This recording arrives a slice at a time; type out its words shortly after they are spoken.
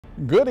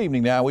Good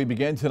evening. Now we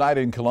begin tonight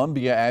in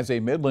Columbia as a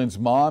Midlands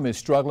mom is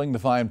struggling to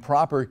find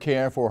proper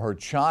care for her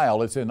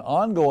child. It's an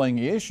ongoing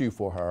issue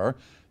for her.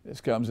 This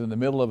comes in the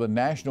middle of a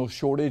national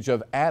shortage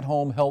of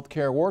at-home health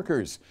care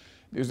workers.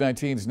 News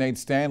 19's Nate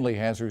Stanley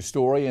has her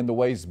story and the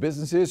ways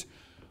businesses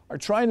are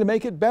trying to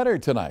make it better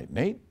tonight.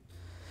 Nate?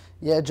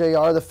 Yeah,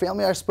 JR, the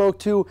family I spoke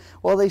to,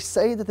 well, they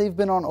say that they've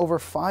been on over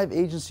 5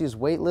 agencies'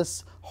 wait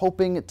lists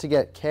hoping to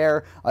get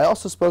care. I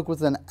also spoke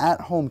with an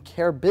at-home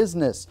care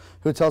business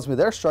who tells me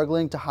they're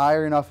struggling to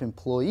hire enough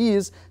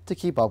employees to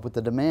keep up with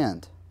the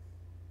demand.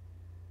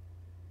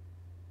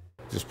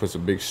 Just puts a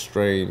big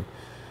strain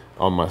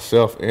on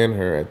myself and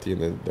her at the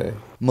end of the day.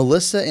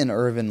 Melissa and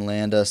Irvin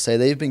Landa say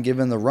they've been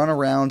given the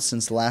runaround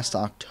since last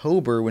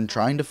October when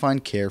trying to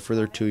find care for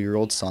their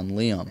 2-year-old son,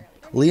 Liam.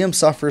 Liam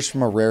suffers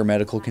from a rare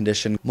medical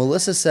condition.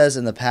 Melissa says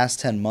in the past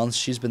 10 months,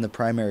 she's been the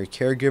primary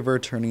caregiver,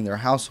 turning their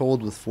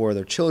household with 4 of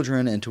their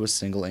children into a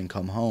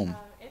single-income home.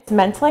 It's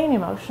mentally and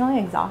emotionally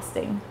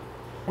exhausting.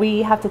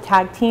 We have to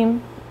tag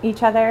team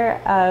each other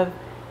of,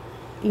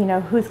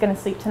 who's going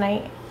to sleep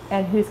tonight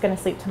and who's going to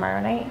sleep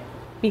tomorrow night,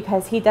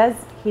 because he does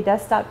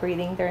stop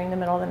breathing during the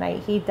middle of the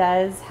night. He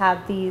does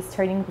have these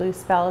turning blue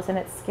spells, and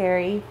it's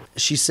scary.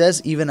 She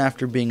says even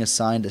after being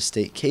assigned a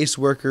state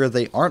caseworker,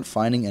 they aren't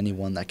finding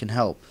anyone that can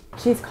help.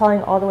 She's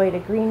calling all the way to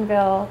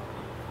Greenville.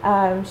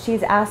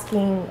 She's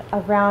asking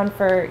around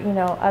for,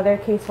 other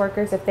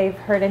caseworkers if they've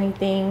heard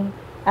anything.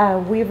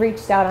 We've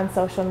reached out on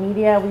social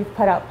media. We've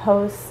put out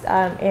posts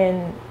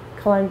in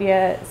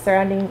Columbia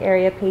surrounding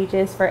area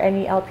pages for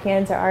any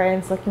LPNs or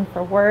RNs looking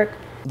for work.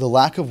 The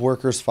lack of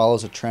workers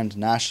follows a trend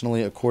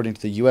nationally, according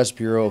to the U.S.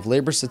 Bureau of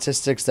Labor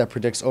Statistics that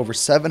predicts over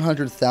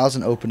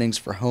 700,000 openings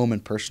for home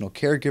and personal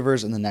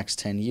caregivers in the next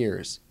 10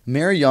 years.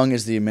 Mary Young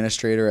is the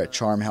administrator at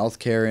Charm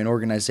Healthcare, an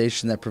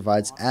organization that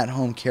provides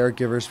at-home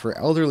caregivers for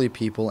elderly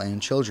people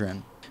and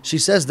children. She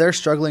says they're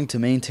struggling to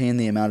maintain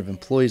the amount of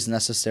employees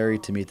necessary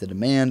to meet the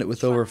demand,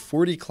 with over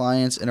 40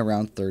 clients and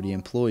around 30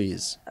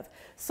 employees.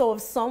 So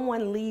if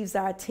someone leaves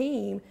our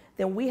team,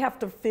 then we have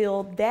to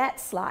fill that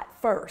slot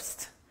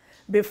first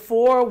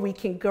before we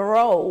can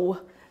grow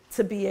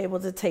to be able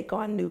to take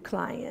on new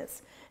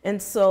clients.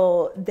 And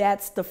so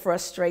that's the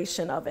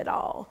frustration of it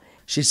all.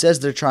 She says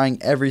they're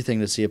trying everything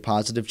to see a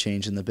positive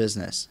change in the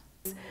business.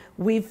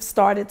 We've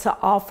started to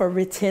offer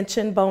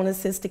retention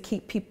bonuses to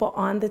keep people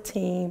on the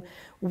team.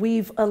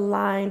 We've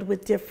aligned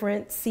with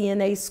different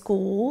CNA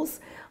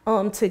schools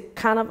to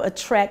kind of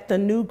attract the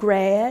new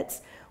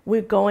grads.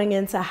 We're going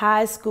into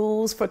high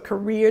schools for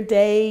career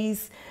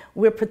days.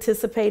 We're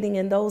participating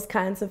in those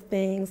kinds of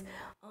things.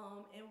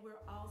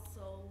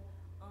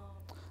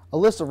 A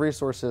list of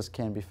resources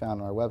can be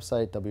found on our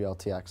website,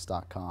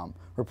 WLTX.com.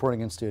 Reporting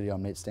in studio,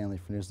 I'm Nate Stanley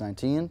for News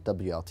 19,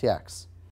 WLTX.